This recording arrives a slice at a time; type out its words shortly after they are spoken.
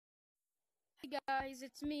guys,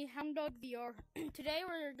 it's me, HoundDogVR. Today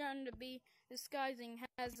we're going to be disguising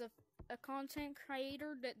as a content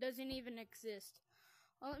creator that doesn't even exist.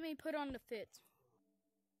 Well, let me put on the fit.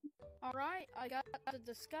 Alright, I got the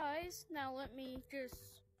disguise. Now let me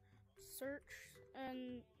just search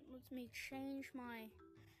and let me change my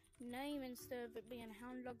name. Instead of it being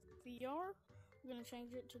HoundDogVR, I'm going to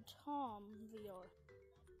change it to TomVR.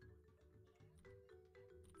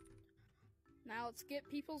 Now let's get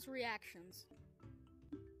people's reactions.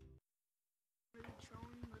 Really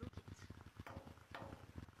trolling little kids.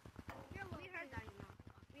 We heard that, you know.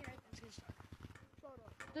 We heard that. Let's get started.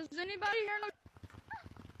 Does anybody here know?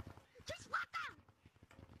 Just walk down!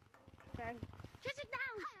 Okay. Just sit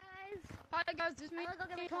down! Hi guys! Hi guys, this is me,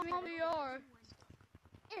 TomVR.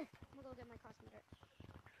 I'm gonna go get my cosmetic.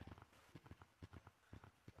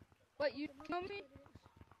 What, you know me?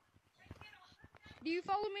 Do you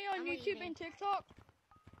follow me on YouTube and TikTok?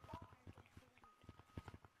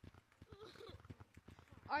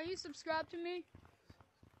 Are you subscribed to me?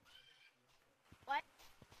 What?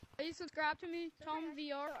 Are you subscribed to me,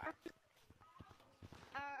 TomVR? No.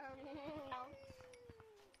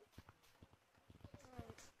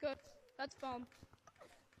 Good, that's fun.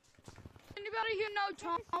 Anybody here know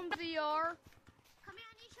TomVR? Come here,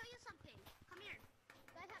 I need to show you something. Come here.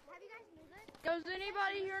 Guys, have you guys knew this? Does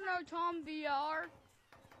anybody here know TomVR?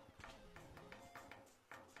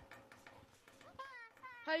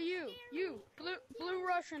 Hey you, blue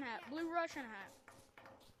Russian hat.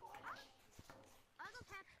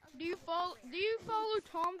 Do you follow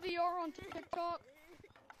TomVR on TikTok?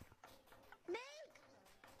 Me?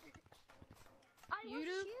 You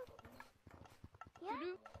do? You? Yeah. You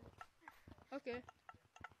do? Okay.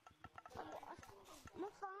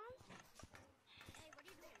 My phone? Hey, what are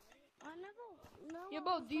you doing? I never know. Yeah,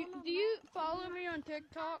 Bo, do you follow me on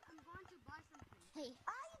TikTok? I'm going to buy something. Hey. I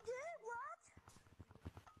did? What?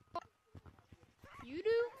 You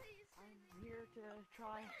do? I'm here to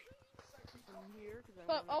try. I'm here because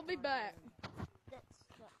But I'll be back. That's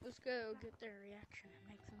Let's go get their reaction and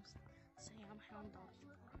make them say I'm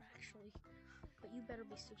HoundDogVR actually. But you better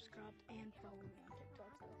be subscribed and follow me on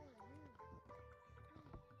TikTok though.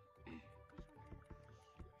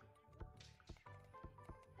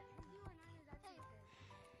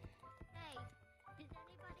 Hey, does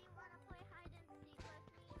anybody want to play hide and seek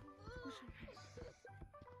with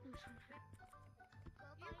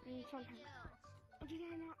me? Did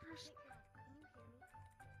I not first? Yes.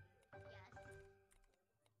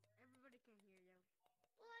 Everybody can hear you.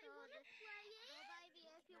 Well, I want to play it. Go by me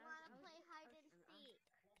if you want to play hide and seek.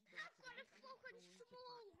 That's not a fucking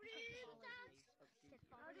small room.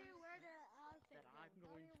 How do you wear the outfit?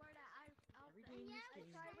 Every day in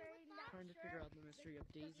this game, trying to figure out the mystery of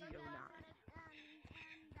Daisy 09.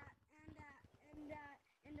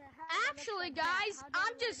 Actually, guys,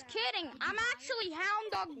 I'm just kidding. I'm actually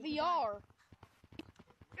HoundDogVR.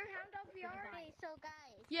 You're HoundDogVR. Okay, so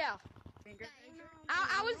guys. Yeah.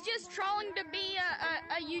 I was just trolling to be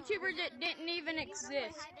a YouTuber that didn't even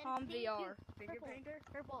exist. TomVR. Finger painter?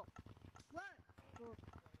 Purple. What?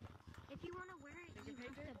 If you want to wear it, you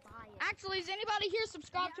have to buy it. Actually, is anybody here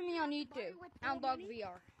subscribed to me on YouTube?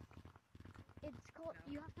 HoundDogVR. It's cool.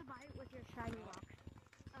 You have to buy it with your shiny box.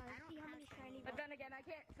 See how many shiny But then again, I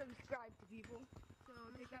can't subscribe to people. So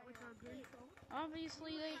take that with a grain of salt.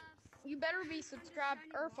 Obviously, you better be subscribed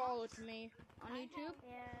or follow to me on YouTube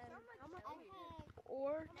Yeah.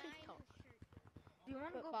 or TikTok. Do you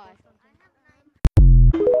want to go Bye. buy something?